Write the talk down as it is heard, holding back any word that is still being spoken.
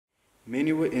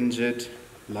Many were injured,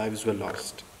 lives were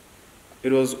lost.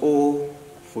 It was all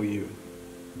for you.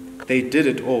 They did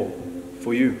it all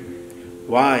for you.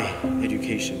 Why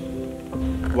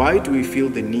education? Why do we feel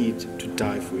the need to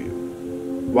die for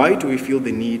you? Why do we feel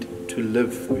the need to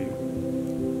live for you?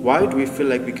 Why do we feel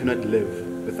like we cannot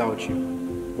live without you?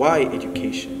 Why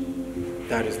education?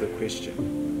 That is the question.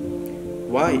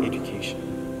 Why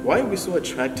education? Why are we so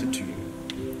attracted to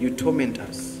you? You torment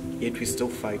us, yet we still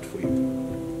fight for you.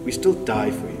 We still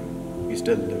die for you. We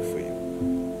still live for you.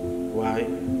 Why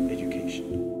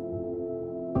education?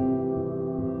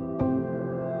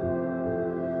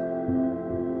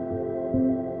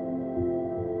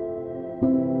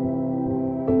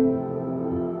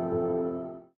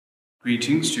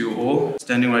 Greetings to you all.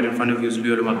 Standing right in front of you is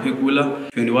Luyolo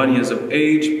Mapekula, 21 years of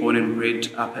age, born and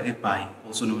bred Upper Epai,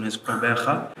 also known as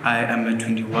Kwabecha. I am a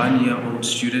 21-year-old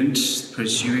student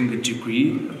pursuing a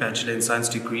degree, a Bachelor in Science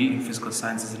degree in Physical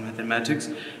Sciences and Mathematics,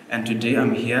 and today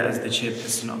I'm here as the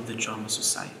Chairperson of the Drama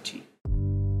Society.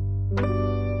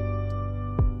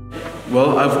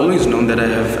 Well, I've always known that I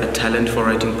have a talent for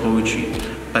writing poetry,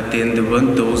 but then there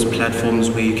weren't those platforms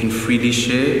where you can freely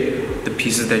share the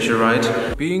pieces that you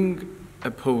write. Being a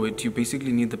poet, you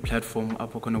basically need the platform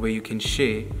where you can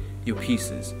share your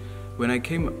pieces. When I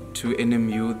came to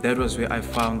NMU, that was where I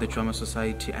found the Drama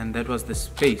Society, and that was the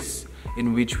space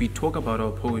in which we talk about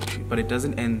our poetry, but it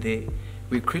doesn't end there.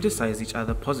 We criticize each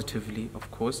other positively,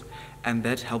 of course, and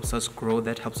that helps us grow,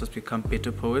 that helps us become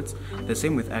better poets. The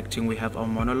same with acting. We have our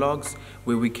monologues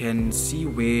where we can see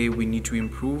where we need to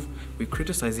improve. We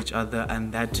criticize each other,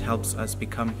 and that helps us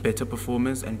become better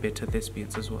performers and better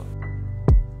thespians as well.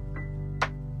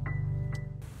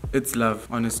 It's love,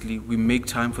 honestly. We make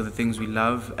time for the things we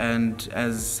love, and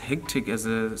as hectic as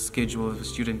a schedule of a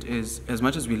student is, as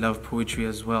much as we love poetry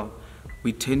as well,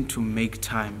 we tend to make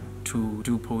time to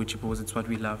do poetry because it's what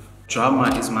we love.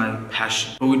 Drama is my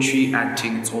passion. Poetry,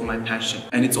 acting, it's all my passion.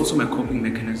 And it's also my coping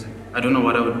mechanism. I don't know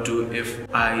what I would do if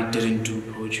I didn't do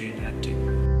poetry and acting.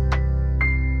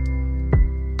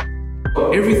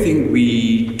 Everything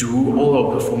we do, all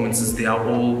our performances, they are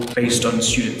all based on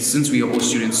students. Since we are all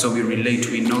students, so we relate,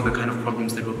 we know the kind of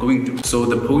problems that we're going through. So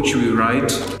the poetry we write,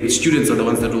 students are the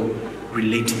ones that will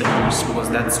relate to the most, because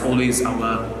that's always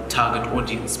our target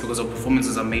audience, because our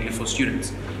performances are mainly for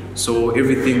students. So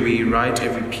everything we write,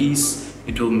 every piece,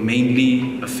 it will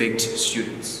mainly affect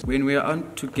students. When we are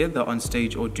together on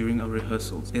stage or during our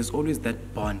rehearsals, there's always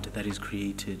that bond that is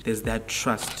created. There's that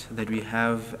trust that we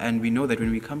have, and we know that when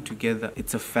we come together,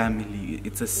 it's a family,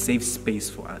 it's a safe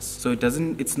space for us. So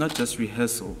it's not just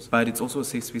rehearsals, but it's also a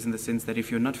safe space in the sense that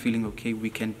if you're not feeling okay, we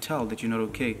can tell that you're not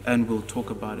okay, and we'll talk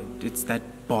about it. It's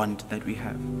that bond that we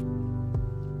have.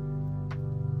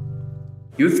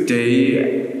 Youth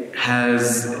Day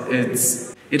has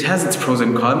its pros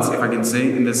and cons, if I can say,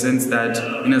 in the sense that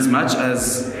in as much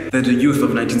as the youth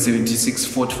of 1976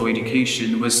 fought for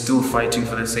education, we're still fighting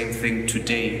for the same thing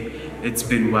today. It's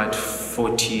been,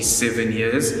 47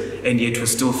 years, and yet we're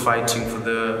still fighting for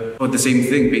the same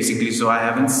thing, basically. So I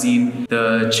haven't seen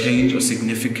the change or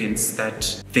significance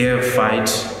that their fight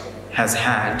has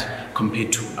had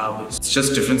compared to ours. It's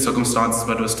just different circumstances,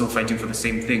 but we're still fighting for the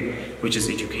same thing, which is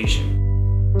education.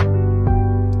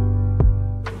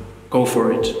 Go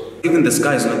for it. Even the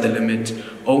sky is not the limit.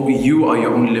 Or you are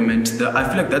your own limit. I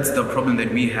feel like that's the problem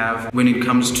that we have when it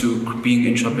comes to being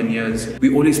entrepreneurs.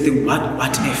 We always think,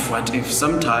 what if?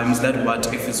 Sometimes that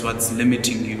what if is what's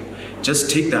limiting you. Just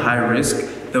take the high risk.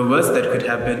 The worst that could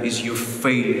happen is you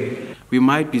fail. We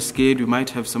might be scared, we might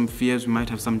have some fears, we might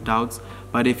have some doubts,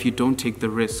 but if you don't take the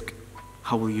risk,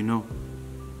 how will you know?